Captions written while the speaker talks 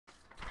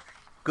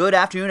Good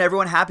afternoon,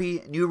 everyone.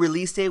 Happy new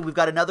release day. We've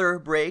got another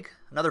break,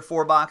 another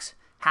 4-box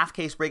half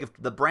case break of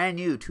the brand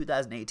new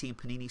 2018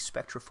 Panini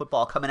Spectra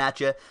football coming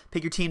at you.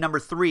 Pick your team number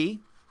 3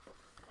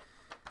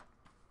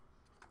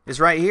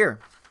 is right here.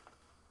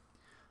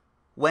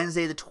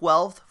 Wednesday the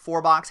 12th,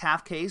 4-box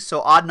half case.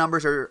 So odd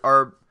numbers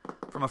are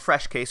from a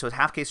fresh case. So it's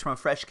half case from a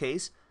fresh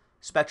case.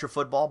 Spectra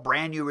football,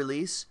 brand new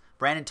release.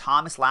 Brandon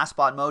Thomas, last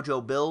spot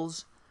mojo,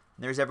 Bills.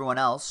 And there's everyone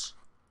else.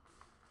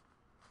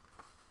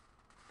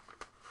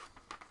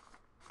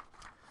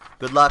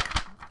 Good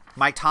luck.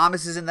 Mike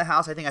Thomas is in the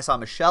house. I think I saw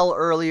Michelle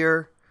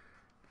earlier.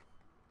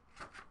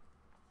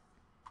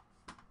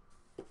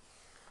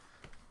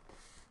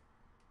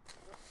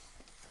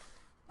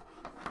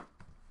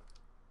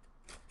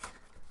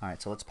 All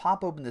right, so let's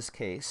pop open this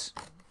case.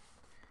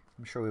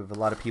 I'm sure we have a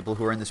lot of people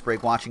who are in this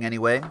break watching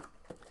anyway.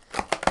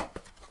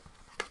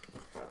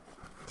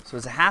 So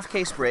it's a half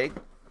case break.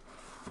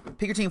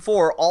 Pick your team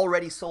 4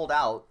 already sold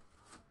out.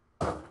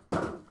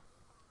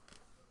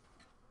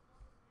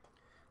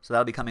 So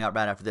that'll be coming out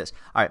right after this.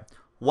 All right,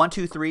 1,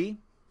 2, 3,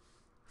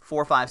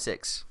 4, 5,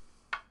 6.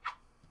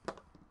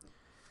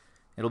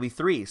 It'll be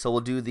 3. So we'll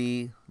do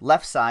the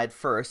left side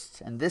first,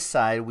 and this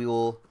side we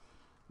will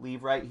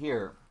leave right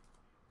here.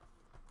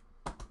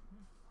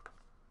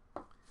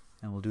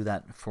 And we'll do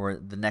that for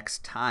the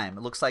next time.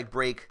 It looks like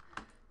break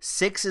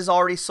 6 is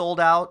already sold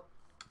out.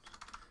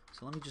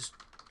 So let me just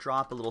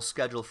drop a little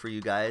schedule for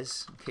you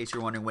guys in case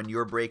you're wondering when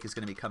your break is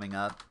going to be coming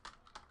up.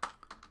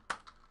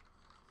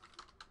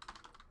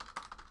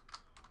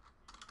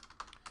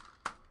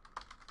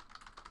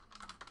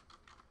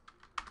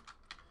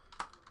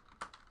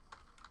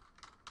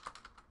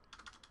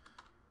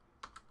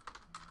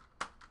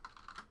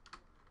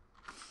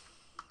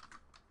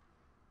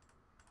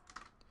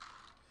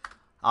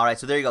 All right,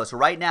 so there you go. So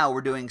right now we're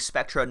doing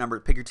Spectra number,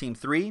 pick your team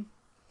 3.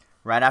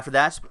 Right after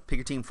that, pick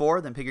your team 4,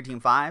 then pick your team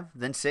 5,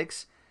 then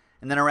 6.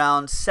 And then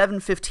around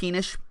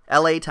 7:15-ish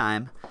LA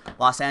time,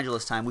 Los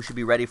Angeles time, we should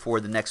be ready for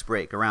the next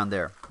break, around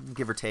there.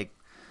 Give or take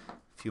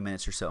a few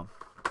minutes or so.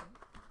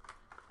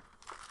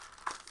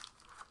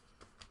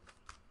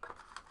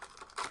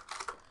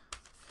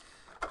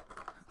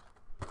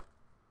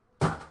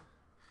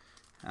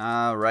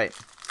 All right.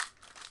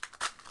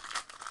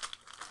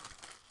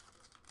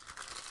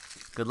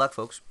 Good luck,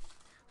 folks.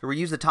 So we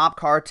use the top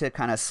card to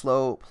kind of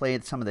slow play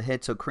some of the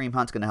hits. So Kareem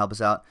Hunt's going to help us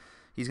out.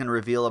 He's going to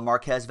reveal a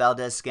Marquez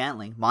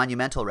Valdez-Scantling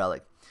monumental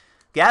relic.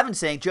 Gavin's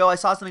saying, Joe, I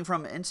saw something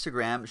from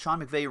Instagram. Sean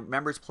McVay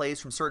remembers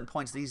plays from certain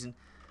points of the season,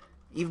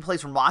 even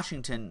plays from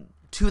Washington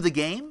to the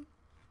game.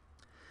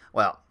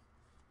 Well,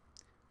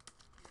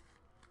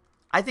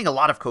 I think a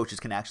lot of coaches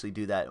can actually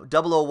do that.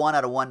 001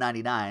 out of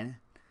 199.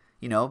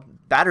 You know,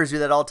 batters do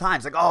that all the time.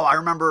 It's like, oh, I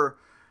remember...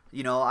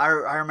 You know, I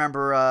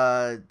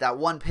remember that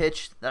one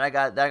pitch that I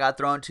got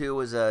thrown to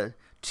was a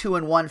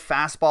 2-1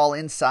 fastball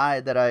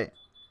inside that I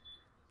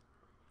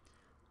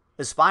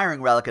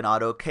aspiring relic and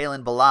auto,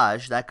 Kalen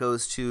Balaj. That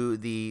goes to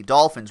the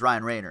Dolphins,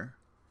 Ryan Rayner.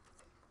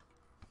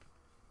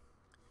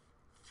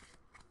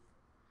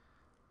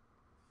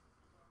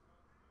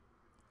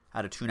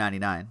 Out of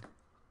 299.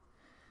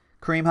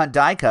 Kareem Hunt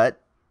die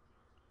cut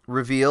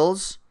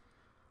reveals.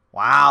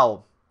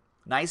 Wow.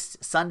 Nice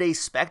Sunday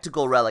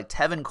spectacle relic,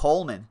 Tevin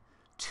Coleman.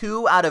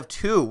 2 out of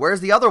 2. Where's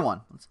the other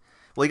one?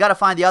 Well, you got to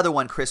find the other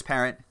one, Chris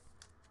Parent.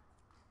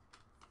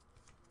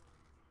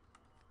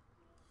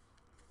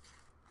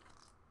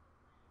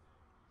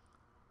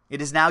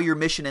 It is now your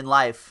mission in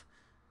life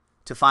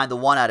to find the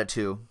 1 out of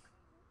 2.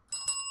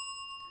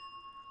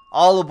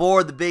 All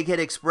aboard the Big Hit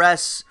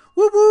Express.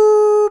 Whoop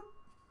whoop.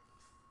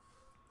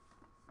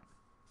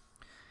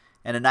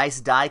 And a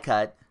nice die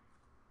cut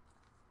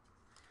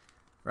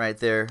right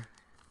there.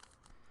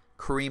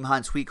 Kareem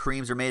Hunt, sweet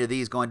creams are made of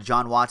these, going to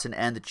John Watson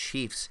and the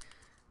Chiefs.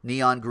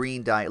 Neon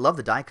green die. I love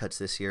the die cuts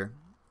this year.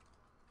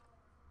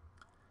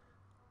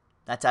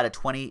 That's out of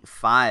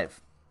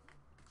 25.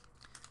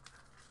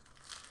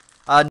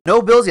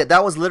 No Bills yet.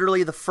 That was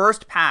literally the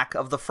first pack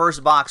of the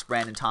first box,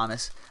 Brandon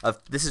Thomas.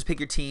 This is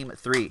pick your team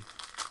 3.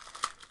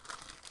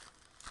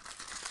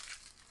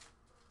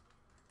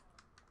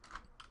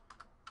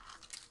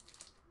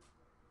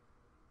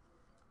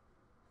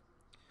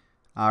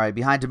 All right,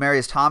 behind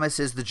Demaryius Thomas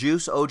is the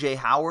Juice, O.J.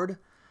 Howard,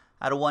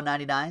 out of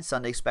 199,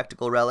 Sunday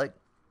Spectacle relic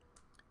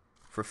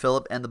for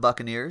Phillip and the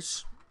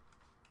Buccaneers.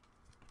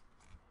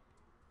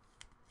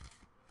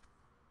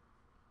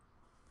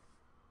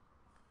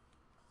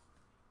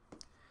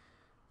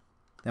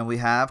 Then we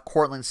have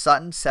Cortland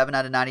Sutton, 7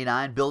 out of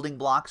 99, Building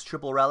Blocks,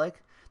 triple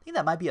relic. I think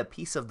that might be a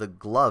piece of the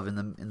glove in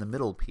the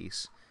middle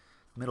piece,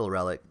 middle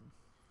relic.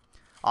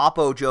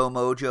 Oppo Joe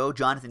Mojo,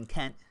 Jonathan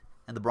Kent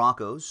and the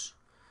Broncos.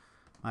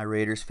 My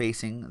Raiders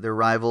facing their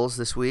rivals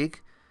this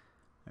week.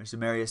 There's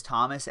Demaryius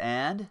Thomas,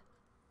 and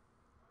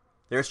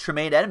there's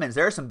Tremaine Edmonds.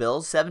 There are some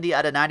Bills, 70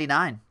 out of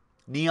 99.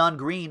 Neon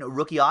green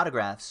rookie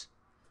autographs.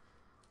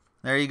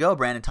 There you go,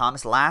 Brandon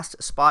Thomas.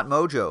 Last spot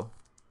mojo.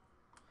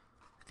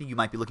 I think you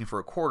might be looking for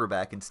a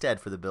quarterback instead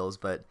for the Bills,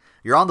 but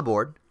you're on the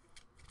board.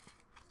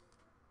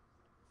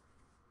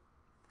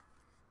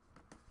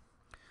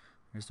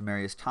 Here's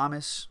Demarius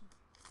Thomas.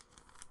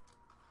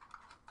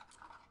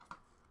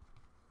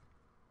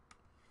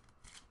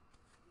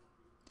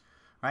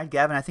 All right,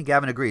 Gavin. I think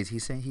Gavin agrees.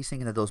 He's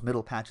thinking that those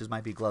middle patches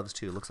might be gloves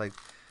too. Looks like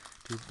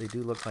they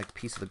do look like a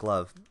piece of the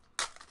glove.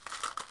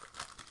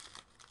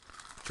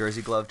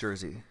 Jersey glove,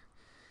 jersey.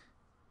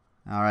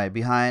 All right,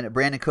 behind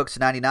Brandon Cooks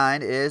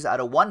 /99 is out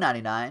of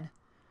 199.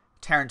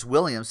 Terrence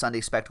Williams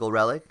Sunday Spectacle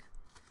relic.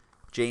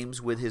 James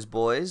with his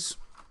boys.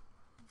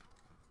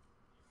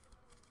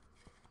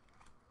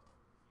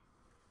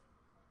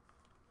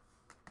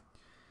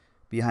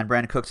 Behind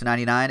Brandon Cooks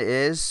 /99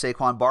 is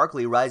Saquon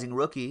Barkley Rising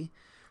Rookie.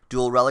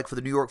 Dual relic for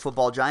the New York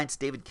Football Giants,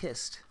 David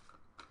Kist.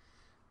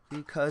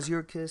 Because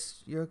your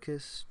kiss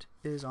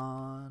is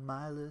on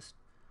my list.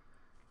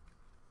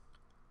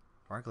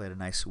 Barkley had a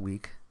nice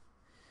week.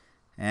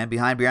 And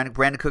behind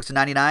Brandon Cooks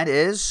 /99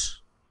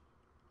 is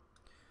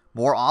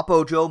more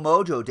Oppo Joe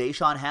Mojo,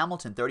 Deshaun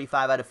Hamilton,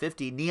 35 out of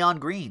 50, neon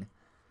green.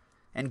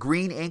 And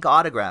green ink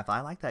autograph.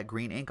 I like that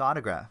green ink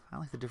autograph. I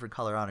like the different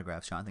color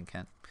autographs, Jonathan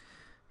Kent.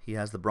 He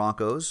has the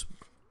Broncos.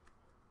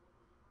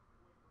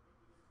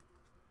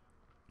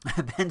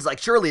 Ben's like,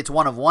 surely it's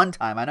one of one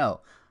time. I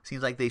know.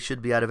 Seems like they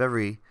should be out of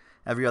every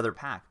other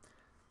pack.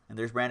 And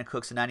there's Brandon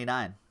Cooks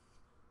 /99.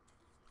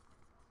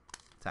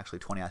 It's actually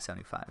 20 out of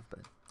 75,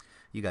 but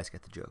you guys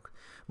get the joke.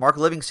 Mark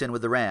Livingston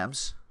with the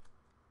Rams.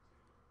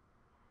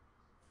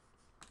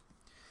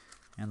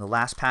 And the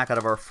last pack out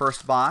of our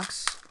first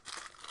box.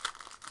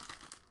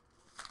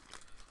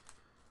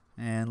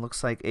 And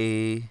looks like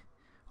a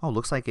Hall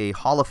of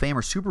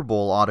Famer Super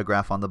Bowl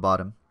autograph on the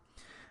bottom.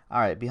 All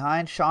right,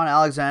 behind Sean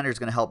Alexander is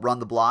going to help run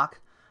the block.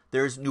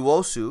 There's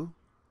Nwosu.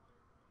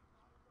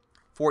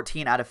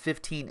 14 out of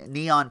 15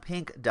 neon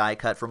pink die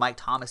cut for Mike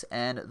Thomas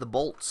and the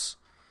Bolts.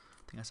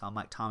 I think I saw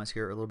Mike Thomas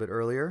here a little bit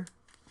earlier.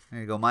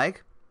 There you go,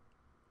 Mike.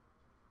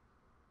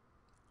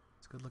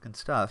 It's good looking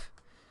stuff.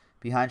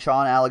 Behind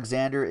Sean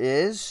Alexander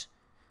is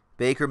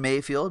Baker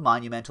Mayfield,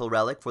 monumental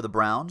relic for the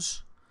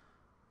Browns.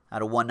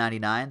 Out of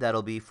 199,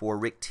 that'll be for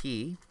Rick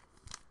T.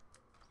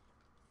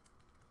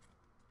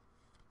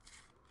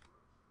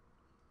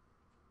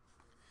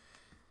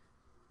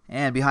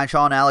 And behind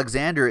Sean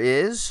Alexander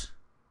is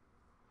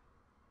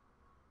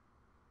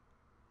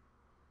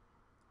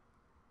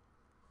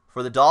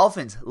for the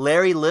Dolphins,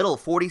 Larry Little,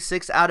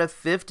 46 out of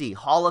 50,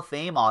 Hall of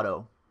Fame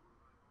auto.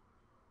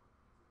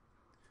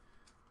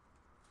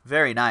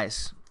 Very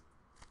nice.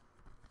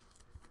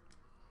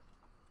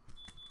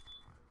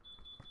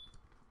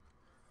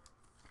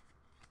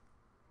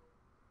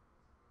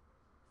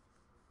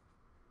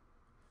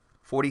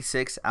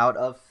 $46 out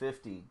of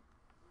 50.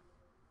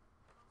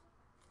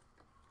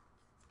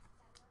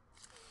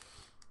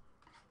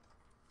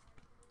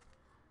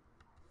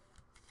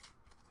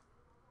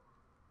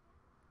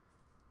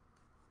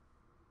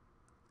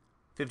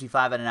 $55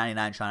 out of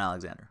 99, Sean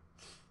Alexander.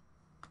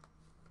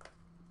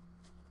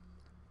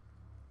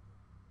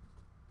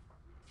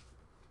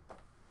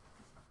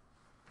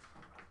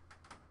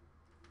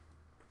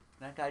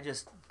 That guy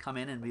just come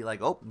in and be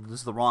like, oh, this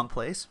is the wrong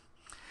place.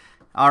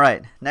 All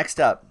right, next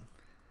up.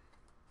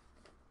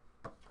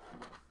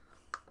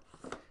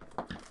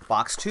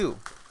 Box 2.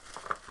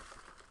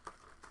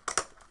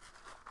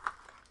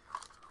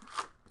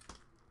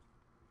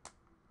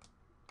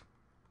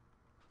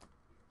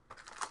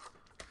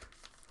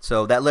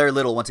 So that Larry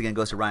Little, once again,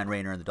 goes to Ryan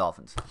Rayner and the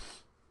Dolphins.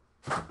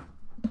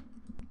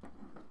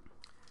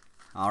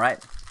 All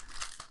right.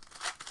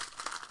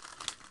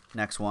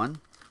 Next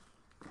one.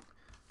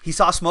 He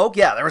saw smoke?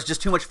 Yeah, there was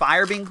just too much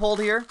fire being pulled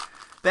here.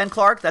 Ben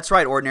Clark, that's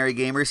right, Ordinary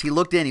Gamers. He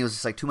looked in. He was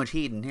just like, too much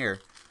heat in here.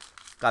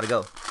 Got to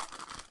go.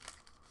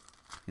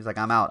 He's like,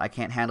 I'm out. I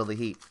can't handle the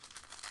heat.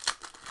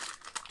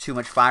 Too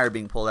much fire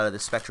being pulled out of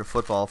this Spectra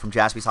football from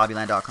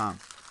JaspysHobbyland.com.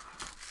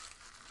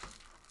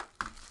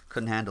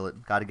 Couldn't handle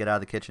it. Got to get out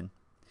of the kitchen.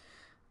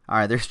 All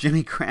right, there's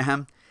Jimmy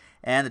Graham.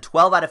 And the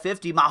 12 out of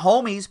 50, my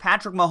homies,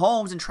 Patrick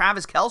Mahomes and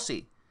Travis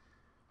Kelce.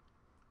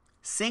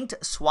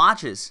 Synced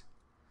swatches.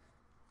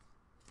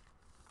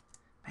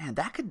 Man,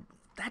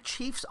 that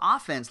Chiefs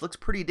offense looks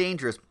pretty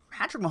dangerous.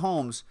 Patrick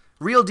Mahomes,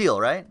 real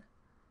deal, right?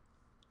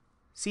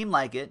 Seemed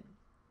like it.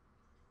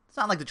 It's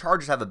not like the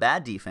Chargers have a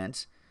bad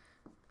defense.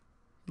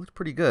 Looks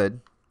pretty good.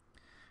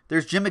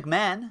 There's Jim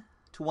McMahon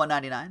to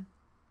 199.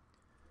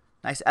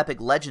 Nice Epic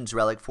Legends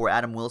relic for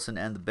Adam Wilson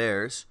and the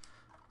Bears.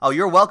 Oh,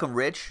 you're welcome,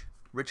 Rich.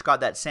 Rich got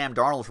that Sam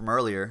Darnold from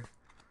earlier.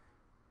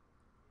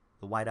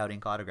 The whiteout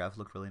ink autograph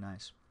looked really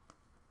nice.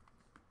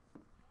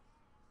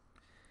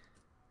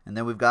 And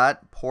then we've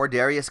got poor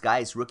Darius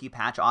Geis, rookie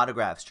patch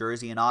autographs,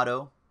 jersey and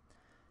auto.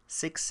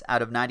 6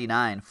 out of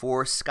 99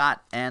 for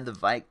Scott and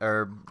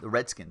the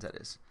Redskins, that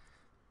is.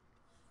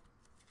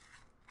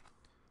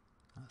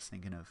 I was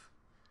thinking of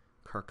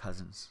Kirk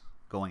Cousins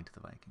going to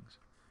the Vikings.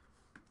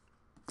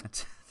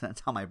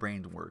 That's how my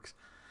brain works.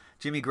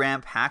 Jimmy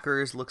Graham,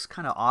 Packers, looks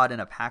kind of odd in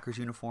a Packers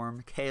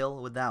uniform.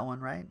 Kale with that one,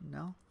 right?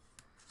 No?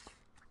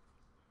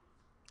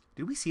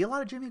 Did we see a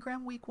lot of Jimmy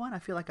Graham week 1? I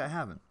feel like I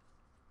haven't.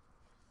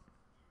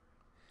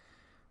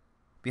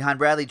 Behind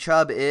Bradley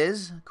Chubb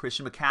is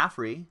Christian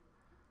McCaffrey,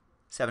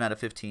 7 out of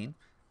 15.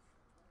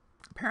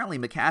 apparently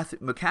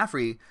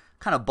McCaffrey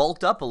kind of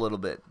bulked up a little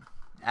bit.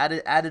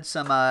 Added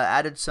some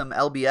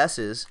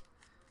LBSs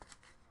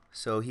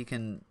so he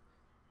can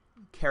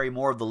carry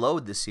more of the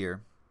load this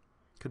year.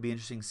 Could be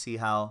interesting to see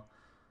how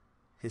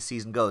his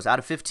season goes. Out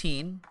of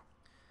 15,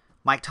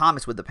 Mike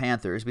Thomas with the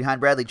Panthers. Behind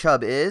Bradley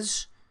Chubb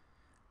is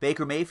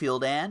Baker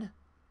Mayfield and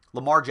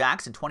Lamar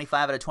Jackson,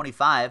 25 out of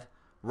 25.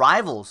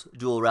 Rivals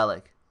dual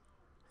relic.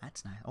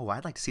 That's nice. Oh,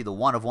 I'd like to see the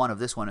 1/1 of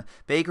this one.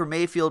 Baker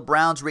Mayfield,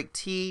 Browns, Rick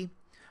T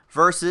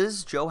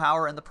versus Joe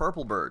Hauer and the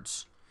Purple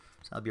Birds.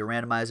 So that'll be a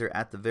randomizer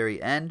at the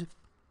very end.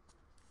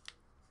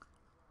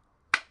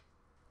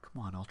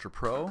 Come on, Ultra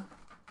Pro.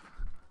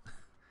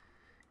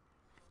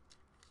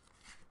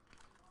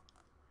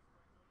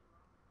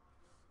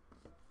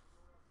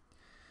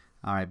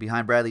 All right,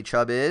 behind Bradley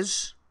Chubb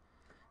is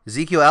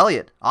Ezekiel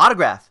Elliott.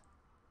 Autograph.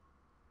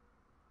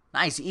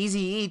 Nice.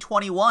 Easy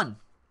E21.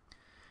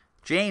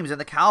 James and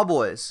the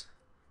Cowboys.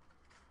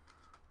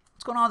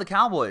 What's going on with the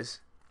Cowboys?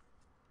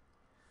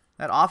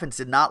 That offense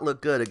did not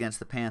look good against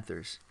the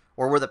Panthers.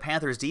 Or were the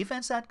Panthers'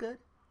 defense that good?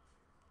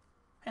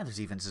 Panthers'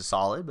 defense is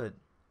solid, but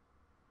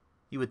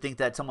you would think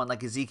that someone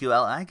like Ezekiel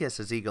Elliott, I guess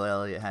Ezekiel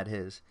Elliott had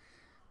his.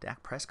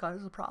 Dak Prescott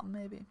is a problem,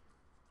 maybe?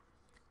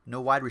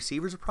 No wide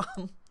receivers a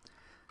problem?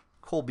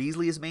 Cole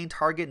Beasley is main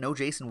target. No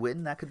Jason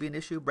Witten. That could be an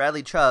issue.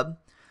 Bradley Chubb.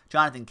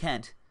 Jonathan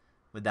Kent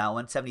with that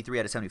one. 73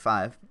 out of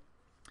 75.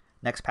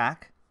 Next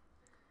pack.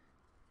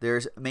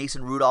 There's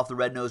Mason Rudolph, the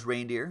red-nosed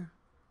reindeer.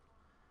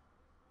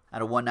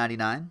 Out of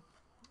 199.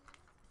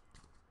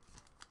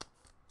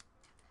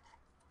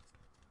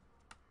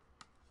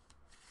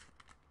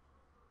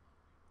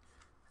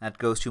 That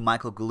goes to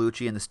Michael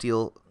Gallucci and the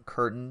Steel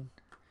Curtain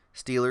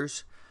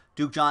Steelers.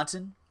 Duke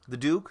Johnson, the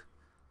Duke.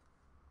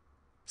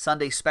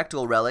 Sunday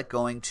Spectacle relic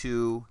going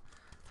to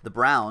the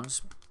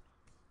Browns.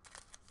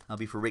 That'll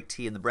be for Rick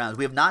T and the Browns.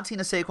 We have not seen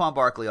a Saquon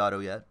Barkley auto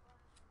yet.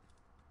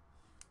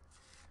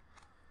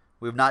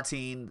 We haven't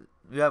seen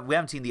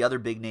the other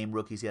big name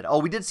rookies yet. Oh,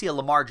 we did see a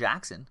Lamar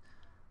Jackson,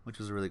 which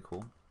was really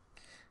cool.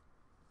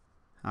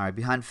 All right,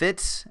 behind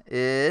Fitz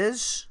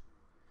is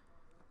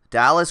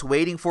Dallas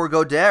waiting for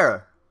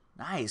Goddard.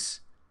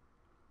 Nice.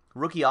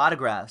 Rookie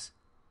autographs.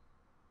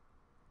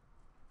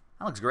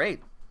 That looks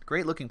great.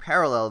 Great looking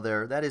parallel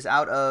there. That is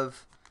out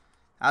of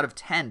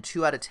 10.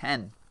 2 out of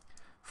 10.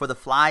 For the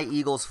Fly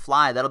Eagles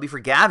Fly. That'll be for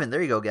Gavin.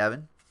 There you go,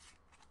 Gavin.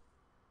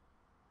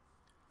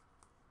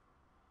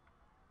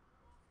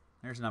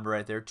 There's a number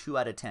right there. 2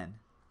 out of 10.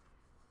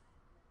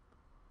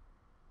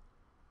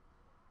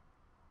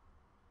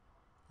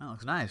 That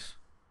looks nice.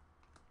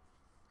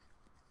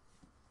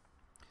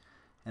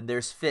 And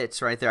there's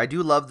Fitz right there. I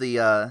do love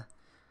the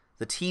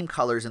team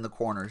colors in the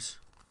corners.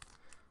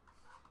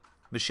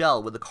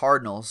 Michelle with the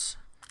Cardinals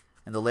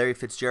and the Larry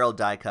Fitzgerald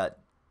die cut.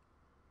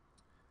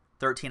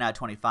 13 out of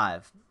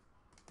 25.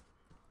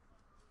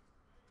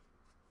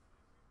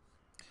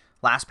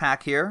 Last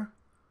pack here.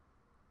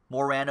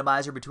 More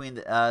randomizer between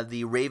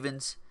the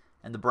Ravens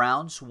and the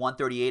Browns.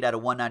 138 out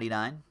of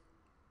 199.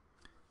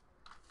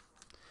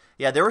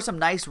 Yeah, there were some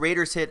nice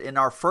Raiders hit in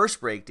our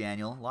first break,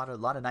 Daniel. A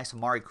lot of nice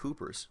Amari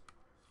Coopers.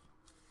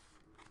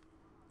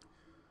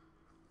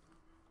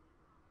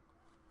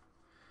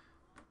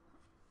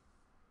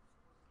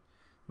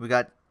 We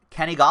got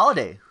Kenny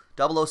Golladay,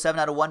 007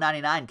 out of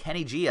 199.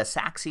 Kenny G, a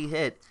Saxy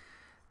hit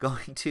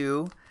going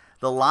to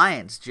the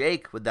Lions.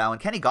 Jake with that one.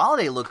 Kenny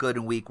Golladay looked good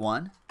in week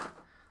 1.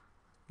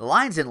 The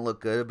Lions didn't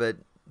look good, but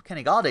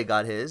Kenny Golladay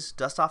got his.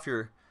 Dust off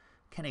your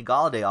Kenny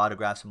Golladay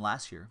autographs from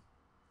last year.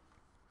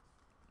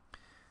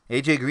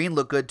 AJ Green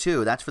looked good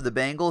too. That's for the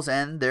Bengals.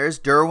 And there's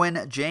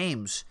Derwin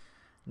James,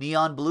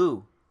 neon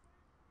blue.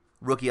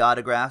 Rookie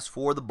autographs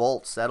for the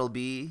Bolts. That'll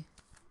be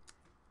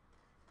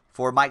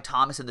for Mike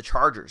Thomas and the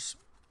Chargers.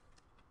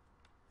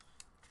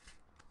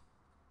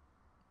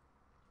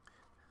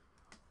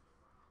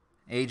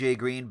 AJ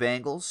Green,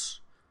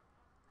 Bengals,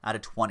 out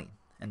of 20.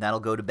 And that'll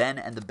go to Ben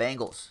and the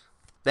Bengals.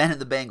 Ben and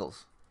the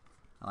Bengals.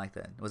 I like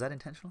that. Was that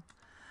intentional?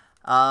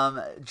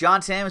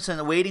 John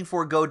Samuelson, waiting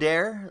for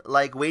Goddard,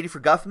 like waiting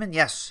for Guffman?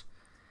 Yes.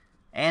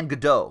 And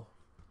Godot.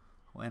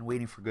 And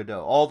waiting for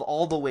Godot.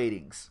 All the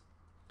waitings.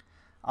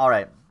 All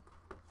right.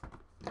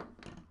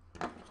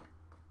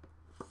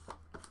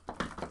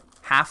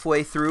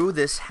 Halfway through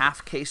this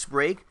half case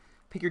break.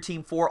 Pick your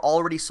team 4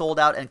 already sold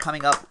out and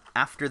coming up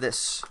after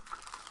this.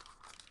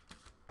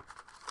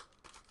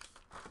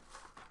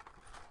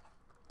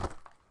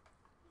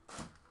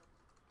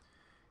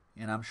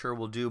 And I'm sure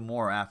we'll do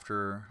more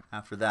after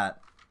that.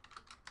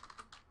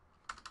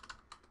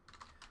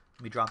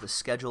 Let me drop the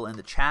schedule in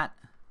the chat.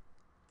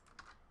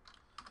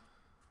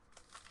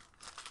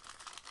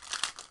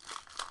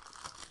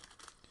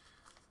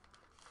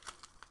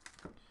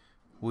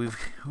 What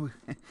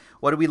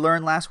did we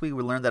learn last week?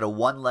 We learned that a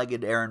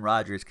one-legged Aaron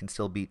Rodgers can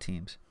still beat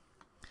teams.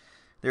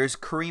 There's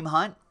Kareem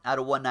Hunt out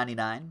of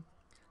 199.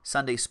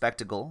 Sunday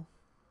Spectacle.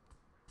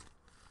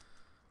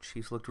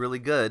 Chiefs looked really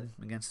good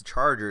against the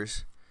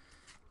Chargers.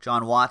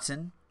 John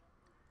Watson.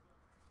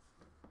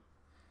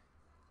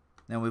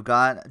 Then we've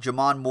got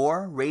Jamon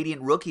Moore,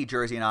 Radiant rookie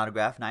jersey and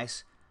autograph.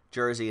 Nice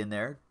jersey in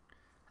there.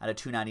 out of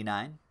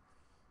 299.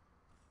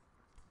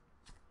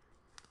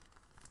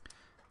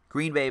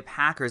 Green Bay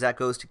Packers, that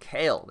goes to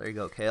Kale. There you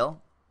go,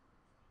 Kale.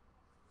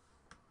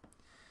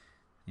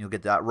 You'll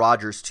get that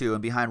Rodgers too.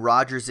 And behind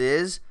Rodgers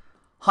is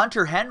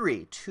Hunter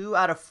Henry, 2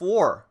 out of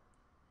 4.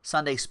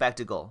 Sunday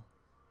Spectacle.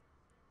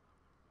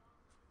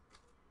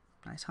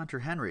 Nice Hunter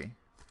Henry.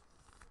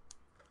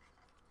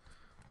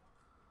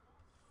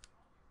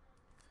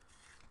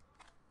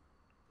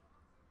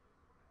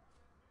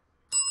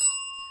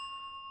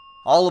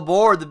 All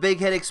aboard the Big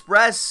Hit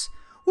Express.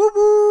 Whoop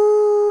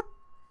whoop.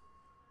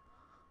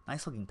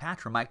 Nice looking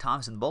patch from Mike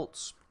Thompson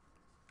Bolts.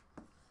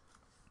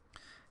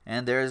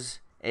 And there's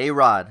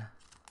A-Rod.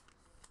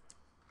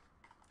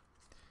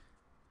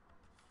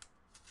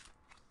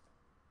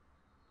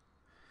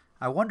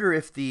 I wonder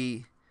if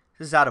this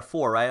is out of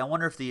 4, right? I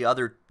wonder if the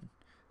other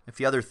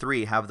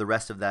 3 have the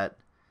rest of that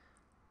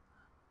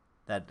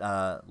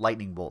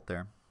lightning bolt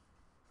there.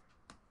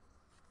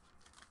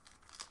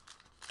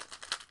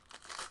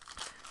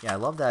 Yeah, I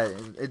love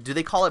that. Do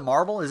they call it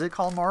marble? Is it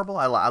called marble?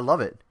 I love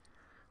it.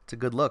 It's a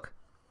good look.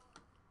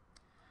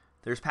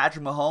 There's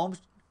Patrick Mahomes,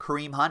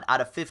 Kareem Hunt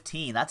out of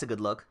 15. That's a good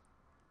look.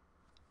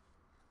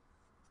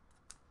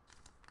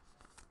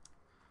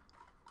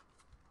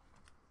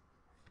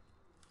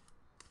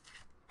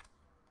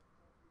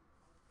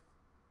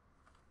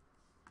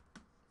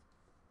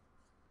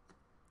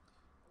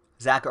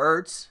 Zach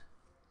Ertz,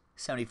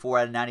 74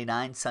 out of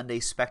 99. Sunday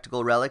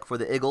Spectacle Relic for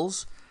the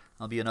Eagles.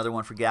 That'll be another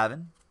one for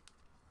Gavin.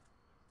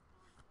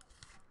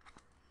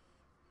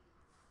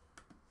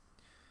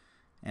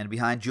 And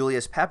behind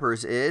Julius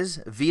Peppers is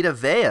Vita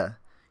Vea. You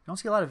don't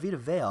see a lot of Vita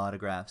Vea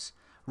autographs.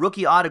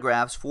 Rookie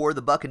autographs for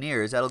the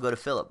Buccaneers. That'll go to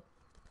Philip.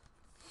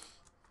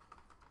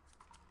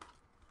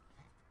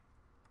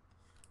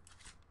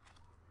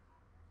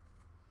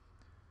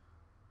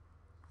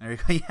 There you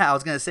go. Yeah, I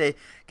was gonna say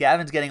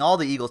Gavin's getting all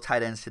the Eagles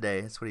tight ends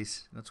today. That's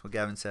what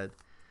Gavin said.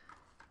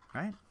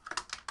 All right.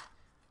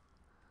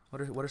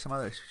 What are some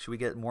others? Should we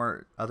get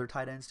more other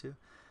tight ends too?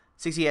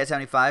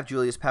 68-75,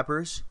 Julius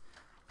Peppers.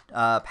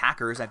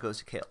 Packers, that goes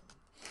to Kale.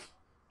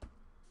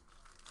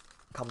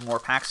 A couple more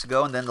packs to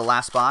go, and then the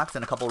last box,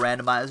 then a couple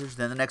randomizers,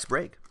 then the next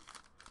break.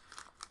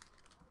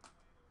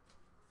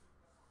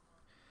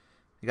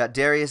 You got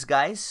Darius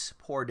Geis.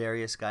 Poor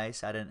Darius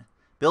Geis. I didn't.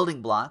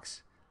 Building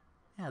blocks.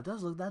 Yeah,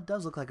 that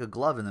does look like a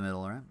glove in the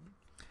middle, right?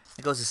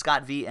 It goes to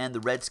Scott V and the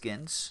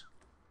Redskins.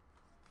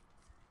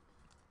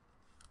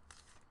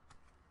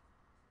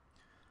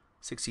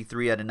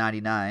 63 out of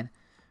 99.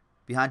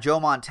 Behind Joe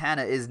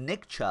Montana is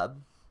Nick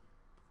Chubb.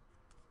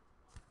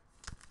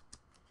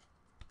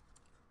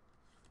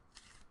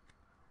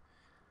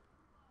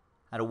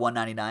 Out of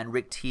 199,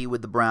 Rick T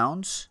with the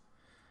Browns.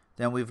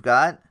 Then we've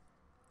got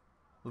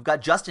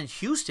Justin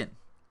Houston.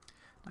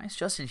 Nice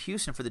Justin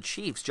Houston for the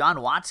Chiefs.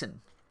 John Watson.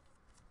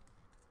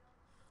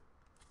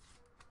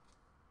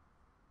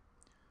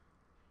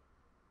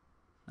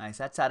 Nice.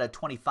 That's out of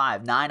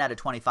 25. 9 out of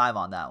 25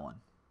 on that one.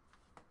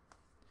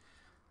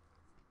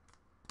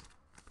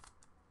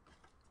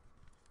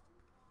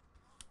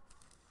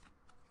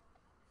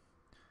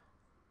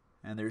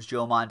 And there's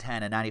Joe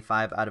Montana,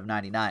 95 out of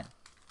 99.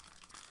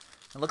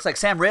 It looks like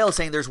Sam Rail is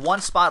saying there's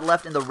one spot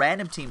left in the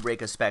random team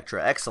break of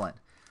Spectra. Excellent.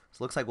 So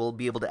it looks like we'll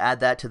be able to add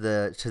that to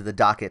the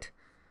docket.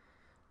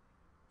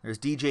 There's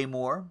DJ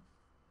Moore,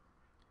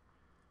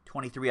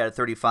 23 out of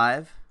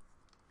 35.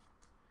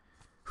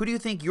 Who do you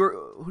think is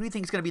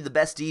going to be the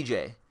best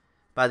DJ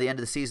by the end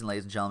of the season,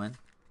 ladies and gentlemen?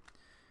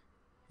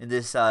 In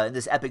this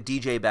epic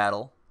DJ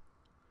battle,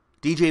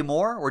 DJ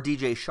Moore or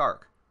DJ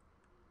Shark?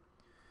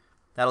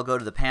 That'll go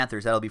to the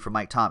Panthers. That'll be for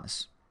Mike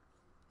Thomas.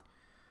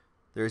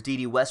 There's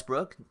D.D.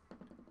 Westbrook,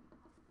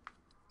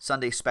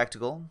 Sunday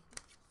Spectacle.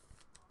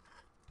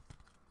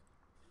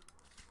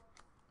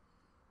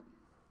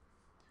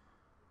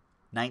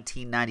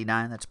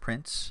 $19.99. That's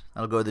Prince.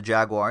 That'll go to the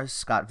Jaguars.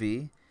 Scott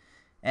V.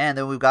 And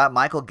then we've got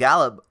Michael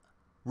Gallup,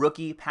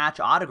 rookie patch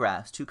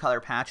autographs, 2-color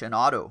patch and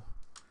auto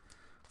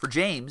for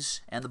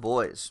James and the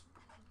boys.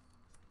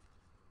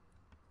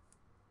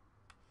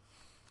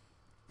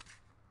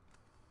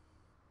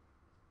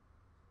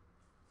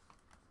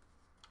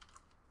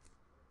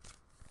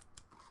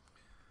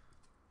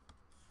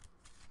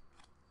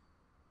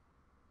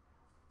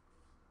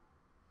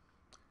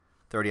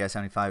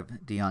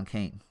 $30/75, Deion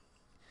Kane.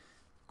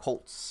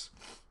 Colts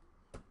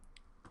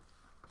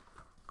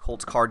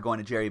card going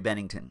to Jerry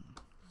Bennington.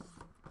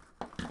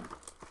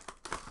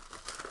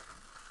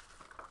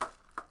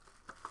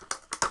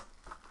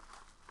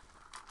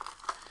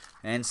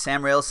 And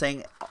Sam Rail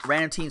saying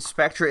Random Team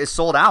Spectra is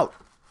sold out.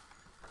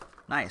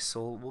 Nice.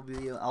 So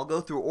I'll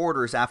go through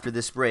orders after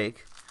this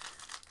break.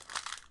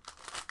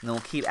 And then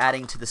we'll keep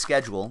adding to the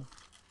schedule.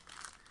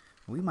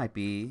 We might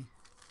be...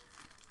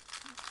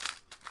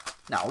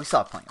 No, we still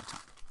have plenty of time.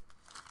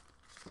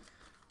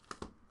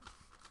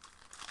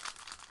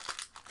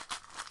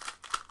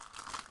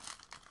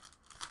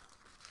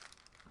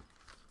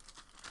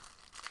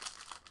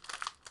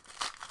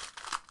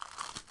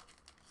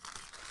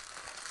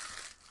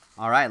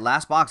 All right,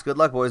 last box. Good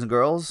luck, boys and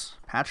girls.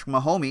 Patrick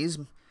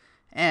Mahomes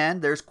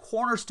And there's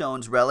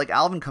Cornerstones relic,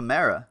 Alvin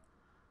Kamara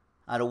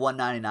out of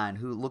 199,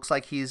 who looks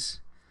like he's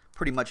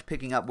pretty much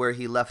picking up where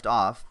he left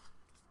off.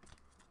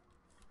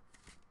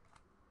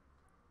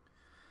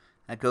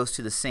 That goes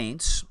to the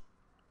Saints.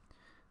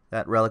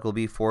 That relic will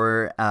be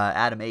for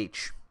Adam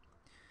H.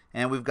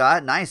 And we've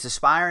got nice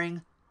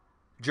aspiring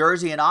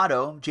jersey and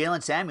auto,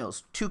 Jalen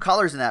Samuels. 2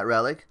 colors in that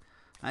relic.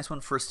 Nice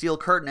one for Steel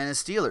Curtain and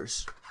his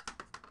Steelers.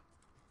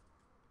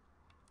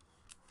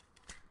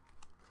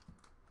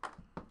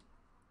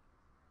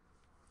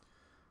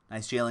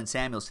 Nice Jalen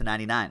Samuels to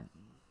 99.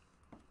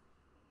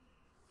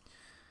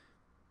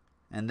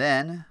 And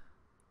then,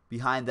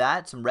 behind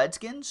that, some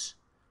Redskins.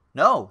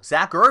 No,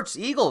 Zach Ertz,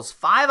 Eagles,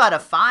 5 out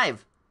of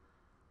 5.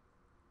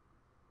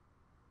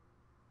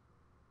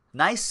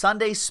 Nice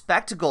Sunday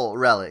Spectacle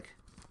relic.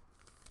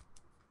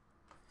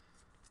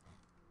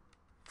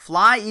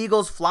 Fly,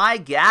 Eagles, fly,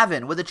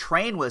 Gavin with a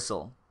train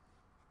whistle.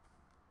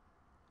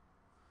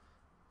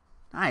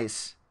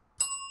 Nice.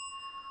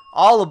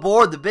 All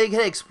aboard the Big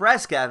Hit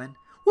Express, Gavin.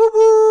 Whoop,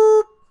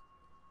 whoop.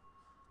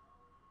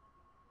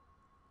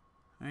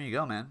 There you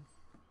go, man.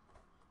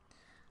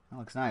 That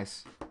looks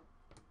nice.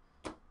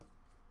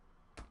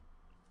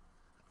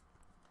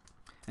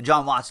 And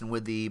John Watson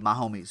with the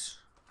Mahomes. Is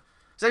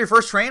that your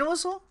first train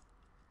whistle?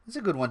 It's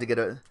a good one to get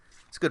a...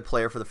 It's a good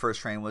player for the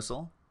first train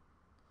whistle.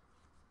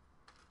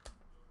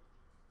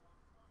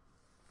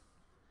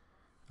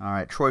 All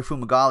right, Troy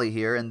Fumagalli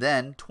here. And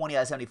then 20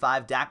 out of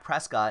 75, Dak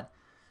Prescott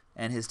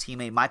and his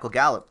teammate Michael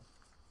Gallup.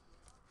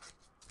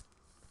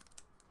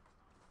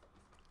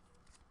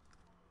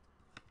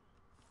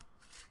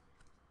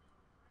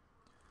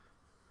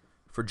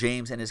 For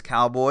James and his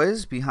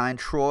Cowboys, behind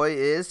Troy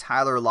is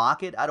Tyler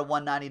Lockett out of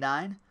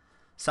 199.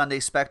 Sunday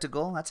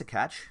Spectacle, that's a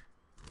catch.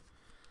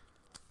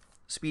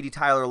 Speedy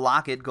Tyler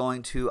Lockett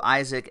going to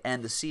Isaac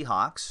and the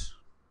Seahawks.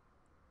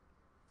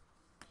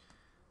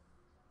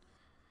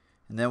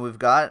 And then we've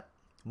got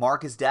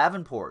Marcus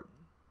Davenport.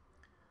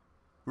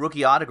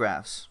 Rookie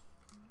autographs.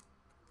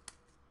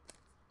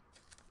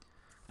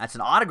 That's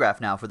an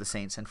autograph now for the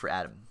Saints and for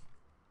Adam.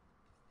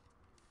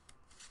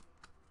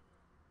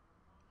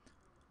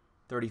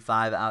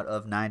 35 out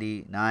of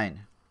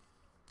 99.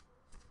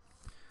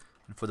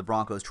 And for the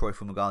Broncos, Troy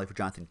Fumagalli for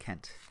Jonathan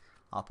Kent.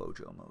 Oppo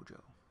Joe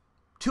Mojo.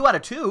 2 out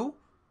of 2.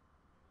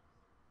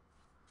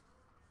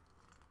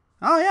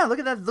 Oh, yeah, look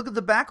at that. Look at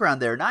the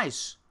background there.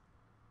 Nice.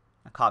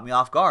 That caught me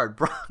off guard.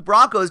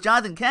 Broncos,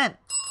 Jonathan Kent.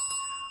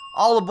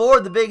 All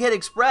aboard the Big Hit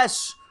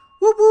Express.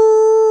 Whoop,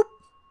 whoop.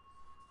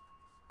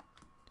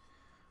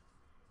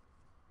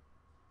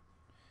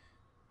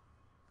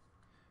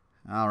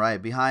 All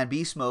right, behind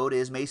Beast Mode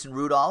is Mason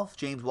Rudolph,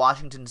 James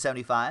Washington,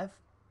 75.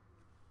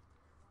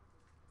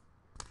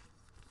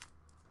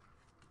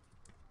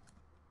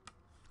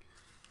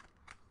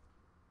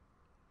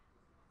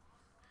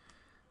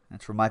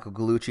 That's for Michael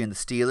Gallucci and the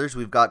Steelers.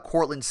 We've got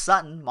Cortland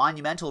Sutton,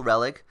 Monumental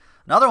Relic.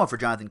 Another one for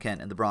Jonathan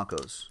Kent and the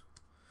Broncos.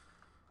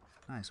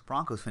 Nice,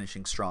 Broncos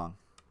finishing strong.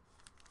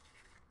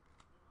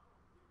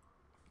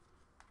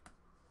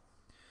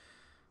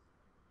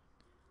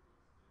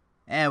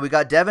 And we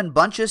got Devin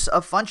Bunches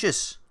of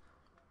Funches.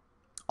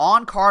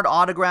 On-card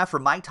autograph for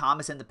Mike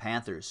Thomas and the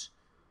Panthers.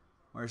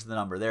 Where's the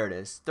number? There it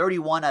is.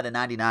 31 out of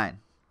 99.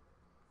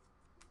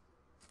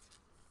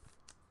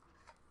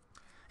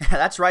 Yeah,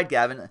 that's right,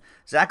 Gavin.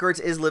 Zach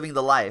Ertz is living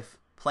the life.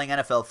 Playing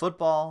NFL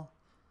football.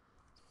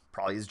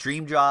 Probably his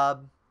dream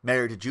job.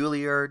 Married to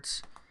Julie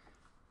Ertz.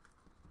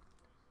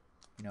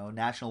 You know,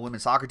 national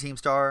women's soccer team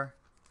star.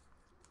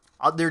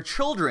 Their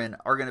children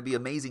are going to be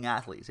amazing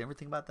athletes. Ever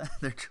think about that?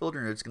 Their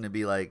children are just going to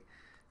be like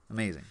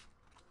amazing.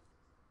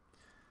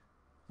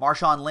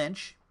 Marshawn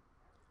Lynch,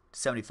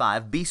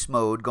 75. Beast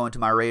Mode going to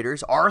my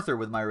Raiders. Arthur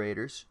with my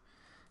Raiders.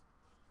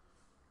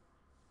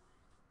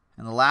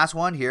 And the last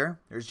one here,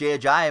 there's Jay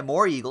Ajayi,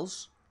 more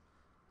Eagles.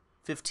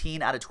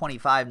 15 out of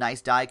 25.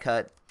 Nice die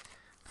cut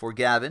for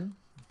Gavin.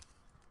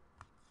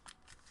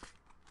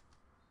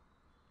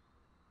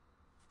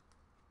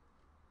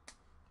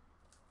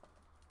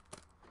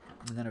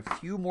 And then a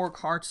few more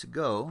cards to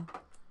go.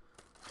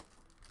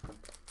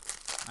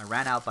 I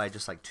ran out by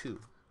just like 2.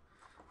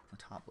 The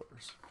top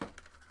loaders.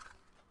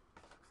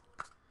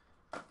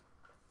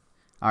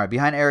 All right,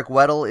 behind Eric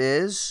Weddle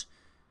is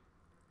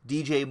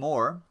DJ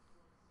Moore.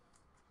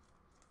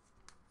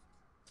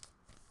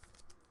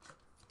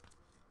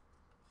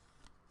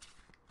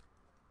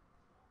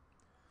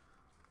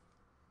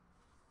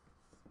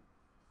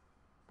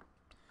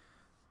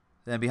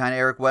 Then behind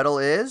Eric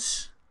Weddle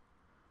is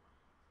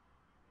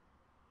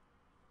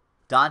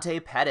Dante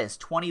Pettis,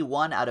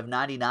 21 out of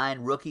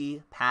 99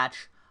 rookie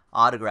patch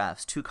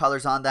autographs. 2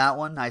 colors on that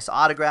one. Nice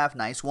autograph.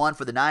 Nice one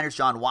for the Niners.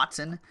 John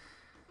Watson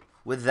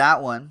with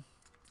that one.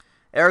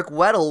 Eric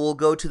Weddle will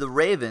go to the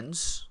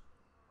Ravens.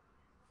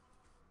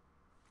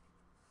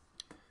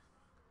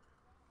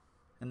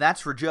 And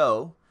that's for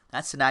Joe.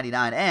 That's the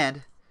 99. And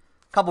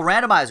a couple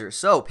randomizers.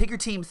 So pick your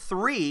team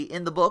 3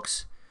 in the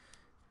books.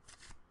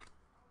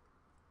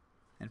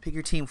 And pick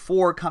your team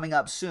 4 coming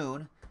up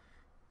soon.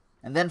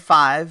 And then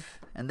 5.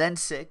 And then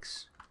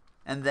 6.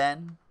 and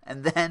then,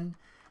 and then,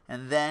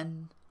 and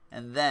then,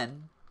 and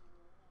then.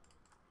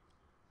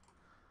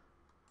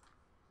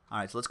 All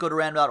right, so let's go to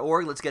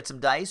random.org. Let's get some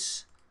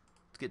dice.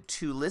 Let's get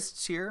 2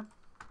 lists here.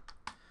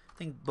 I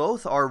think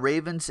both are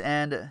Ravens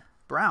and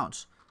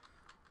Browns.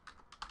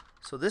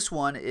 So this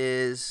one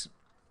is,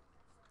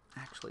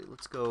 actually,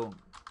 let's go.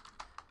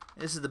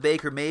 This is the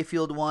Baker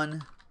Mayfield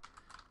one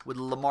with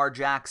Lamar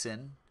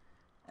Jackson.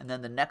 And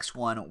then the next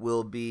one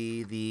will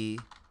be the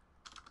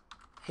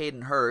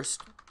Hayden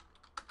Hurst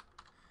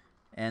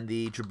and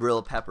the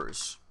Jabril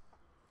Peppers.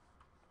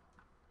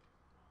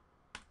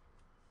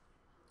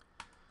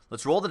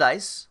 Let's roll the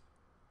dice.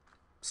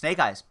 Snake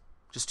eyes.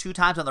 Just 2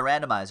 times on the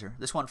randomizer.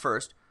 This one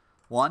first.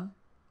 1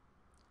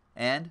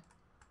 and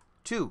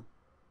 2.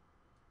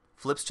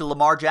 Flips to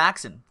Lamar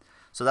Jackson.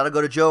 So that'll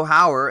go to Joe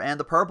Hauer and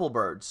the Purple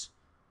Birds.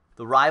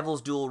 The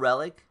Rivals Dual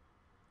Relic.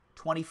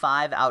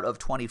 25 out of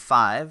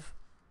 25.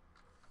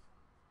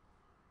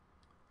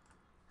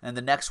 And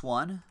the next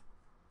one,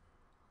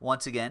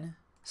 once again,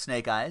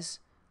 Snake Eyes.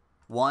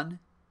 1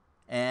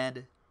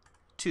 and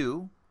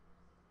 2.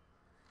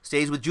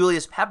 Stays with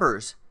Julius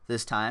Peppers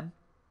this time.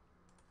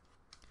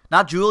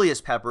 Not Julius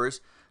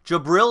Peppers,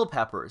 Jabril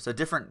Peppers, a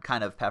different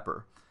kind of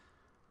pepper.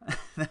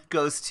 That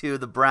goes to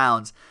the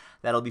Browns.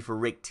 That'll be for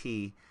Rick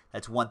T.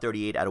 That's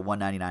 138 out of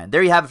 199.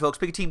 There you have it, folks.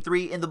 Pick a team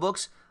 3 in the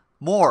books.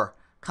 More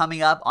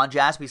coming up on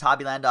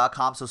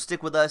JaspysHobbyland.com. So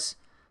stick with us.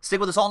 Stick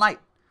with us all night.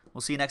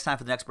 We'll see you next time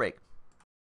for the next break.